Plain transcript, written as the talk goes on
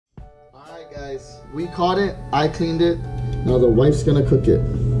guys, we caught it, I cleaned it. Now the wife's gonna cook it.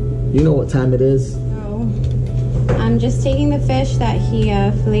 You know what time it is? So, I'm just taking the fish that he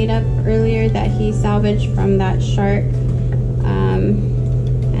filleted up earlier that he salvaged from that shark.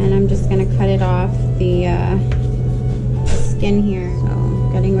 And I'm just gonna cut it off the skin here. So,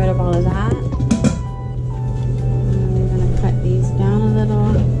 getting rid of all of that. And I'm gonna cut these down a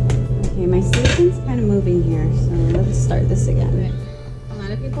little. Okay, my station's kind of moving here, so let's start this again. A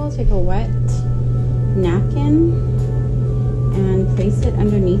lot of people take a wet napkin and place it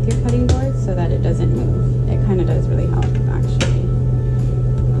underneath your cutting board so that it doesn't move. It kind of does really help, actually.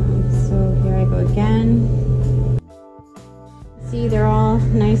 So here I go again. See, they're all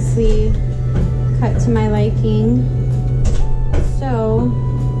nicely cut to my liking. So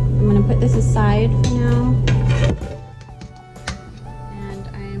I'm gonna put this aside for now. And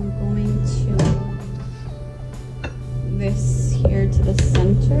I'm going to move this here to the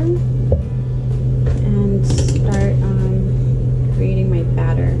center and start creating my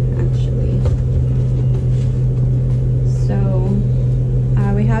batter, actually. So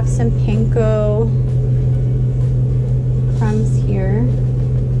we have some panko crumbs here,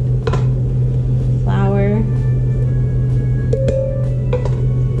 flour,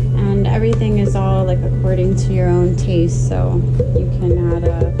 and everything is all like according to your own taste, so you can add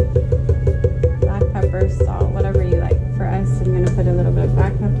a black pepper, salt, whatever you like. For us, I'm going to put a little bit of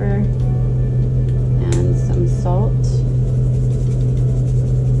black pepper and some salt.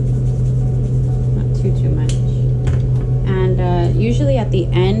 Too much. And usually at the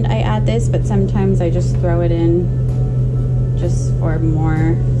end I add this, but sometimes I just throw it in just for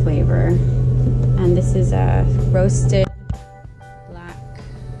more flavor. And this is a roasted black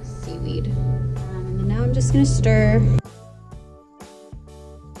seaweed. And now I'm just gonna stir.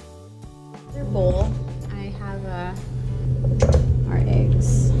 Another bowl, I have our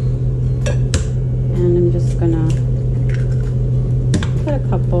eggs, and I'm just gonna put a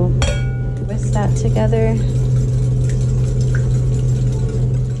couple. Whisk that together.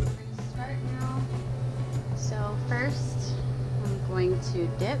 Start now. So first, I'm going to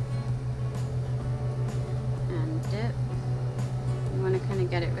dip and dip. You want to kind of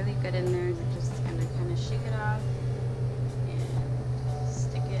get it really good in there. You're just gonna kind of shake it off and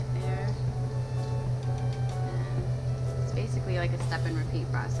stick it there. And it's basically like a step and repeat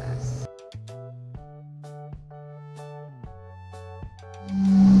process.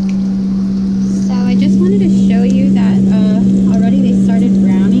 I just wanted to show you that already they started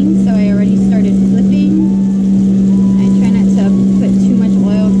browning, so I already started flipping. I try not to put too much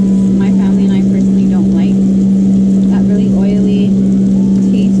oil because my family and I personally don't like that really oily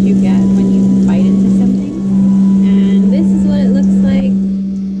taste you get when you bite into something. And this is what it looks like.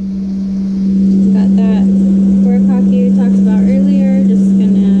 Got that furikake we talked about earlier. Just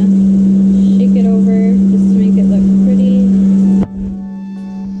gonna shake it over just to make it look pretty.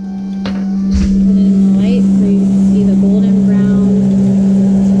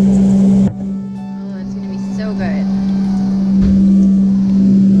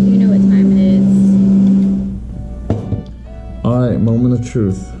 Moment of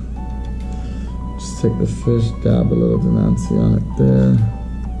truth. Just take the fish, dab a little Denancy on it there.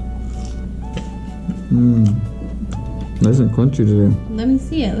 Nice and crunchy today. Let me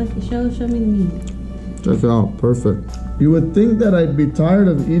see it. Look, show me the meat. Check it out. Perfect. You would think that I'd be tired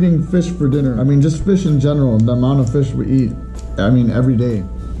of eating fish for dinner. I mean, just fish in general. The amount of fish we eat. I mean, every day.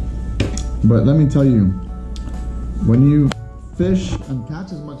 But let me tell you, when you fish and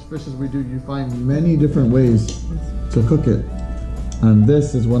catch as much fish as we do, you find many different ways to cook it. And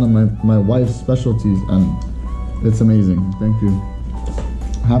this is one of my wife's specialties, and it's amazing. Thank you.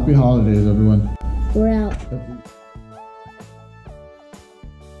 Happy holidays, everyone. We're out.